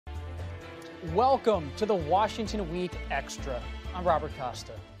Welcome to the Washington Week Extra. I'm Robert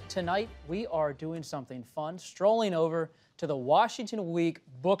Costa. Tonight, we are doing something fun, strolling over to the Washington Week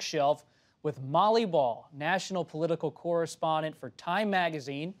bookshelf with Molly Ball, national political correspondent for Time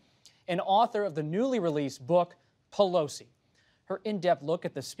magazine and author of the newly released book, Pelosi. Her in-depth look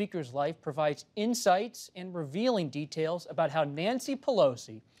at the speaker's life provides insights and revealing details about how Nancy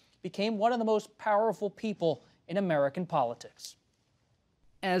Pelosi became one of the most powerful people in American politics.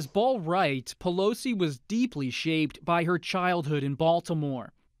 As Ball writes, Pelosi was deeply shaped by her childhood in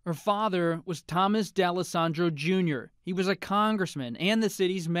Baltimore. Her father was Thomas D'Alessandro Jr. He was a congressman and the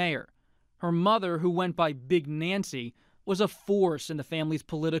city's mayor. Her mother, who went by Big Nancy, was a force in the family's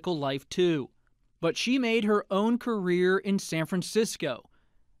political life too. But she made her own career in San Francisco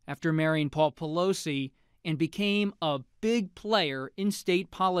after marrying Paul Pelosi and became a big player in state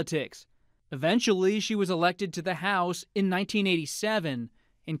politics. Eventually, she was elected to the House in 1987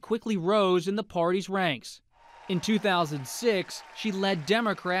 and quickly rose in the party's ranks. In 2006, she led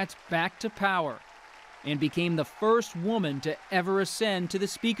Democrats back to power and became the first woman to ever ascend to the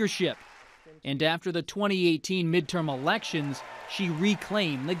speakership. And after the 2018 midterm elections, she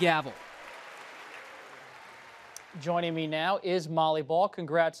reclaimed the gavel. Joining me now is Molly Ball.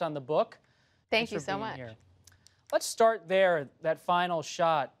 Congrats on the book. Thank you so much. Here. Let's start there, that final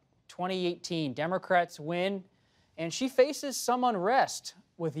shot. 2018, Democrats win, and she faces some unrest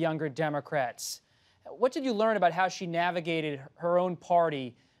with younger Democrats. What did you learn about how she navigated her own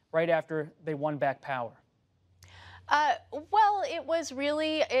party right after they won back power? Well, it's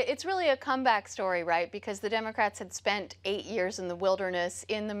really a comeback story, right? Because the Democrats had spent 8 years in the wilderness,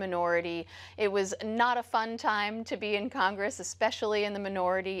 in the minority. It was not a fun time to be in Congress, especially in the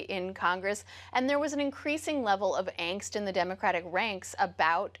minority in Congress. And there was an increasing level of angst in the Democratic ranks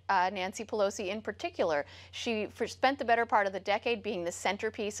about Nancy Pelosi in particular. She spent the better part of the decade being the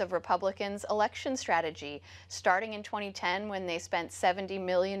centerpiece of Republicans' election strategy, starting in 2010 when they spent $70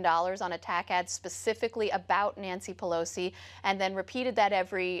 million on attack ads specifically about Nancy Pelosi, and then repeated that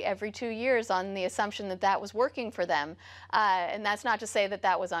every 2 years on the assumption that that was working for them. And that's not to say that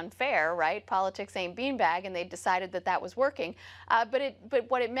that was unfair, right? Politics ain't beanbag, and they decided that that was working. But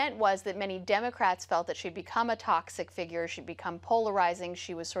what it meant was that many Democrats felt that she'd become a toxic figure, she'd become polarizing,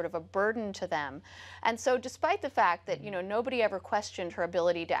 she was sort of a burden to them. And so despite the fact that, nobody ever questioned her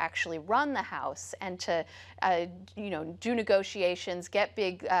ability to actually run the House and to, do negotiations, get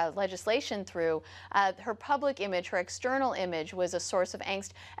big legislation through, her public image, her external image was a source of angst.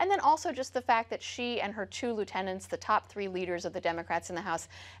 And then also just the fact that she and her two lieutenants, the top three leaders of the Democrats in the House,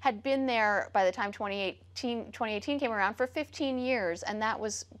 had been there by the time 2018 came around for 15 years. And that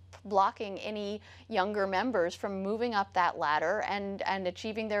was blocking any younger members from moving up that ladder and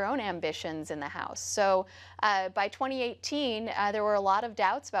achieving their own ambitions in the House. So by 2018, there were a lot of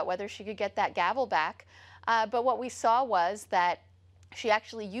doubts about whether she could get that gavel back. But what we saw was that she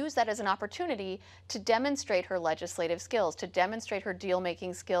actually used that as an opportunity to demonstrate her legislative skills, to demonstrate her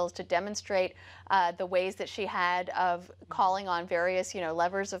deal-making skills, to demonstrate the ways that she had of calling on various,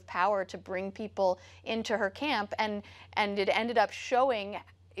 levers of power to bring people into her camp. And it ended up showing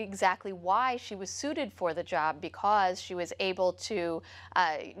exactly why she was suited for the job, because she was able to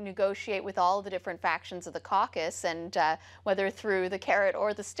negotiate with all the different factions of the caucus, and whether through the carrot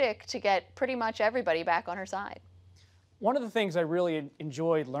or the stick, to get pretty much everybody back on her side. One of the things I really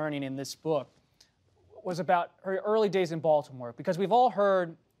enjoyed learning in this book was about her early days in Baltimore, because we've all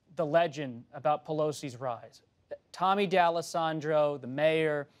heard the legend about Pelosi's rise. Tommy D'Alessandro, the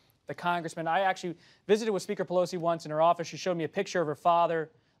mayor, the congressman. I actually visited with Speaker Pelosi once in her office. She showed me a picture of her father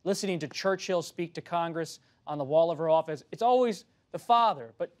listening to Churchill speak to Congress on the wall of her office. It's always the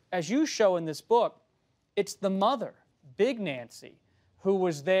father, but as you show in this book, it's the mother, Big Nancy, who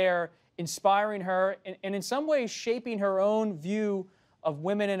was there inspiring her and in some ways shaping her own view of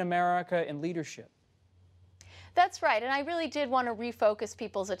women in America and leadership. That's right, and I really did want to refocus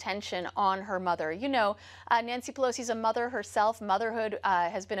people's attention on her mother. Nancy Pelosi's a mother herself. Motherhood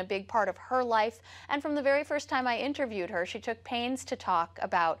has been a big part of her life, and from the very first time I interviewed her, she took pains to talk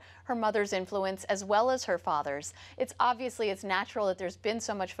about her mother's influence as well as her father's. It's natural that there's been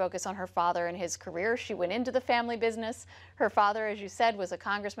so much focus on her father and his career. She went into the family business. Her father, as you said, was a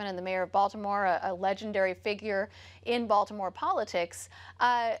congressman and the mayor of Baltimore, a legendary figure in Baltimore politics.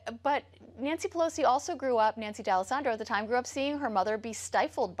 But Nancy Pelosi also grew up, Nancy D'Alessandro at the time, grew up seeing her mother be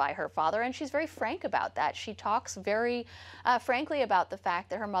stifled by her father, and she's very frank about that. She talks very frankly about the fact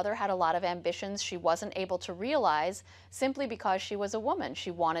that her mother had a lot of ambitions she wasn't able to realize simply because she was a woman.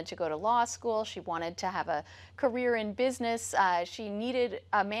 She wanted to go to law school. She wanted to have a career in business. She needed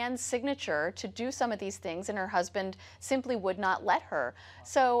a man's signature to do some of these things, and her husband simply would not let her.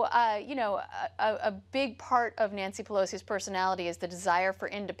 So, you know, a big part of Nancy Pelosi's personality is the desire for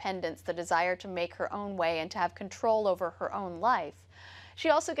independence, the desire to make her own way and to have control over her own life. She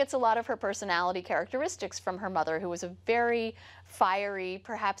also gets a lot of her personality characteristics from her mother, who was a very fiery,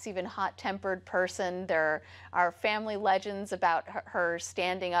 perhaps even hot-tempered person. There are family legends about her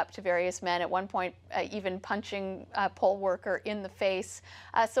standing up to various men, at one point even punching a poll worker in the face.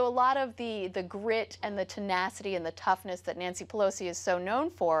 So a lot of the grit and the tenacity and the toughness that Nancy Pelosi is so known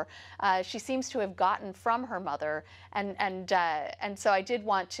for, she seems to have gotten from her mother. And so I did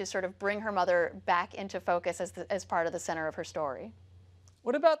want to sort of bring her mother back into focus as part of the center of her story.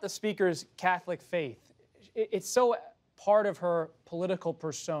 What about the speaker's Catholic faith? It's so part of her political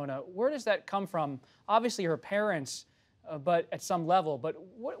persona. Where does that come from? Obviously her parents, but at some level. But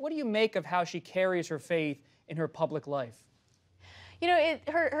what do you make of how she carries her faith in her public life? You know,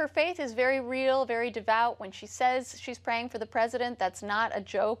 her faith is very real, very devout. When she says she's praying for the president, that's not a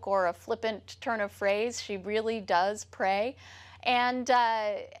joke or a flippant turn of phrase. She really does pray. And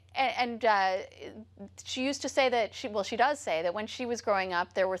she used to say that, she does say that when she was growing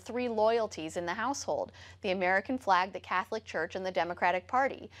up, there were 3 loyalties in the household: the American flag, the Catholic Church, and the Democratic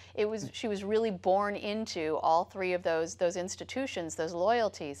Party. She was really born into all 3 of those institutions, those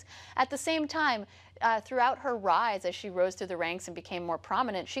loyalties. At the same time, throughout her rise, as she rose through the ranks and became more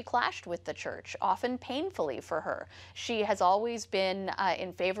prominent, she clashed with the church, often painfully for her. She has always been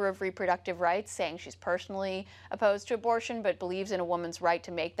in favor of reproductive rights, saying she's personally opposed to abortion, but believes in a woman's right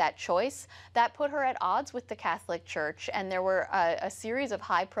to make that choice. That put her at odds with the Catholic Church, and there were a series of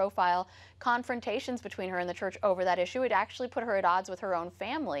high-profile confrontations between her and the church over that issue. It actually put her at odds with her own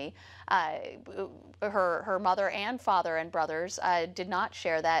family. Her mother and father and brothers did not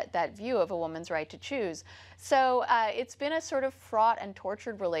share that view of a woman's right to choose. So it's been a sort of fraught and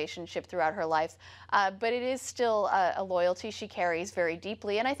tortured relationship throughout her life, but it is still a loyalty she carries very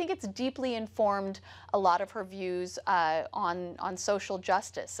deeply, and I think it's deeply informed a lot of her views on social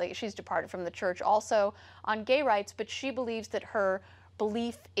justice. She's departed from the church also on gay rights, but she believes that her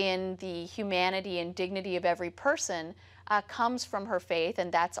belief in the humanity and dignity of every person comes from her faith,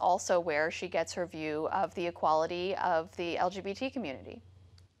 and that's also where she gets her view of the equality of the LGBT community.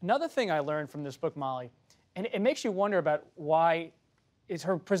 Another thing I learned from this book, Molly, and it makes you wonder about why, is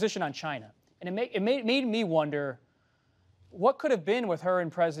her position on China. And it made me wonder what could have been with her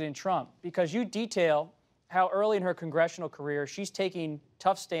and President Trump, because you detail how early in her congressional career she's taking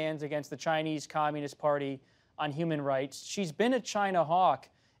tough stands against the Chinese Communist Party on human rights. She's been a China hawk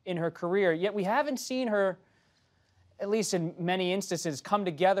in her career, yet we haven't seen her, at least in many instances, come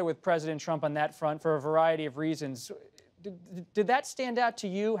together with President Trump on that front for a variety of reasons. Did that stand out to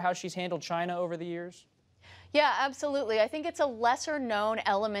you, how she's handled China over the years? Yeah, absolutely. I think it's a lesser-known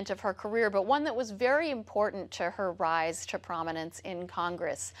element of her career, but one that was very important to her rise to prominence in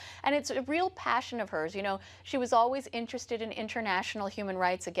Congress. And it's a real passion of hers. You know, she was always interested in international human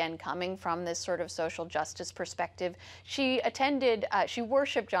rights, again, coming from this sort of social justice perspective. She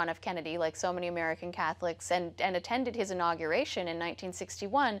worshipped John F. Kennedy, like so many American Catholics, and attended his inauguration in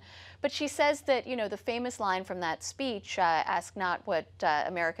 1961. But she says that, you know, the famous line from that speech, ask not what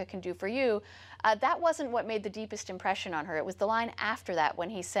America can do for you, that wasn't what made the deepest impression on her. It was the line after that when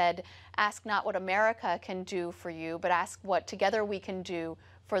he said, ask not what America can do for you, but ask what together we can do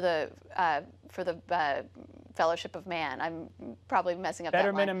for the fellowship of man. I'm probably messing up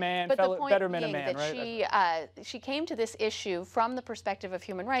betterment that line. Of man, but the point betterment being of man, that she came to this issue from the perspective of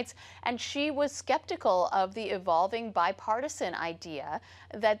human rights, and she was skeptical of the evolving bipartisan idea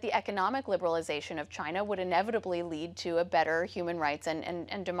that the economic liberalization of China would inevitably lead to a better human rights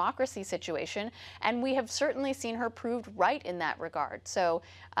and democracy situation. And we have certainly seen her proved right in that regard. So,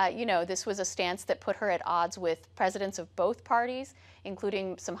 you know, this was a stance that put her at odds with presidents of both parties,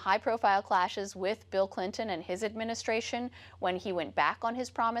 including some high-profile clashes with Bill Clinton and his administration when he went back on his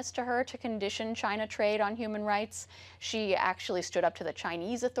promise to her to condition China trade on human rights. She actually stood up to the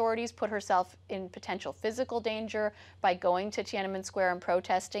Chinese authorities, put herself in potential physical danger by going to Tiananmen Square and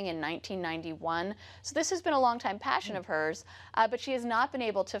protesting in 1991. So this has been a long-time passion of hers, but she has not been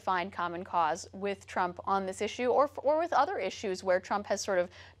able to find common cause with Trump on this issue or with other issues where Trump has sort of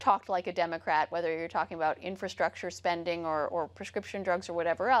talked like a Democrat, whether you're talking about infrastructure spending or prescription prescription drugs or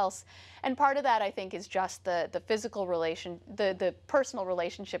whatever else. And part of that, I think, is just the physical the personal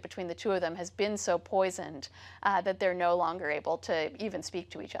relationship between the two of them has been so poisoned that they're no longer able to even speak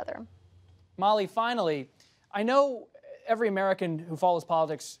to each other. Molly, finally, I know every American who follows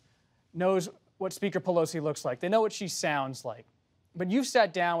politics knows what Speaker Pelosi looks like. They know what she sounds like. But you've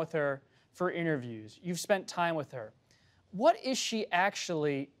sat down with her for interviews. You've spent time with her. What is she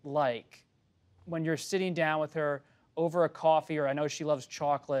actually like when you're sitting down with her over a coffee, or I know she loves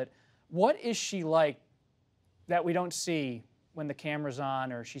chocolate? What is she like that we don't see when the camera's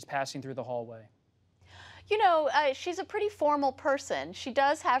on or she's passing through the hallway? You know, she's a pretty formal person. She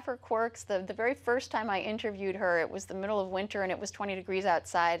does have her quirks. The very first time I interviewed her, it was the middle of winter and it was 20 degrees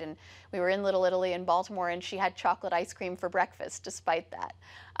outside, and we were in Little Italy in Baltimore, and she had chocolate ice cream for breakfast despite that.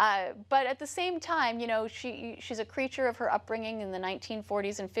 But at the same time, you know, she's a creature of her upbringing in the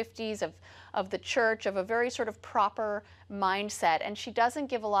 1940s and 50s of the church, of a very sort of proper mindset, and she doesn't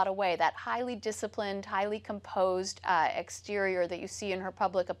give a lot away. That highly disciplined, highly composed exterior that you see in her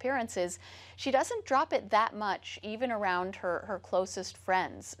public appearances, she doesn't drop it that much, even around her closest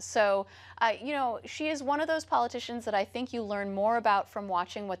friends. So, you know, she is one of those politicians that I think you learn more about from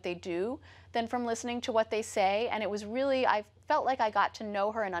watching what they do than from listening to what they say. And it was really, I felt like I got to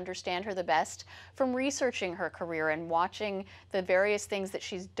know her and understand her the best from researching her career and watching the various things that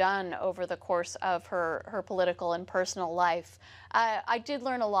she's done over the course of her political and personal life. I did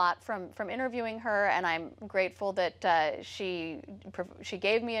learn a lot from interviewing her, and I'm grateful that she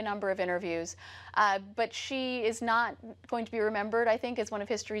gave me a number of interviews. But she is not going to be remembered, I think, as one of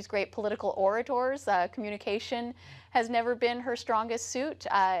history's great political orators. Communication has never been her strongest suit,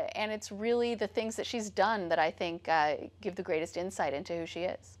 and it's really the things that she's done that I think give the greatest insight into who she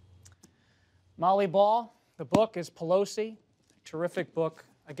is. Molly Ball, the book is Pelosi. Terrific book.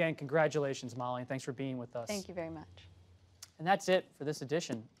 Again, congratulations, Molly, and thanks for being with us. Thank you very much. And that's it for this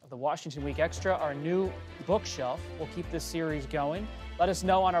edition of the Washington Week Extra, our new bookshelf. We'll keep this series going. Let us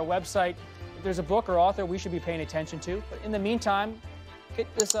know on our website if there's a book or author we should be paying attention to. But in the meantime,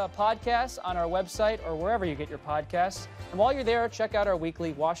 get this podcast on our website or wherever you get your podcasts. And while you're there, check out our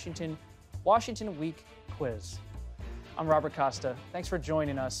weekly Washington Week quiz. I'm Robert Costa. Thanks for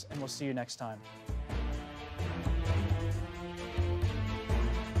joining us, and we'll see you next time.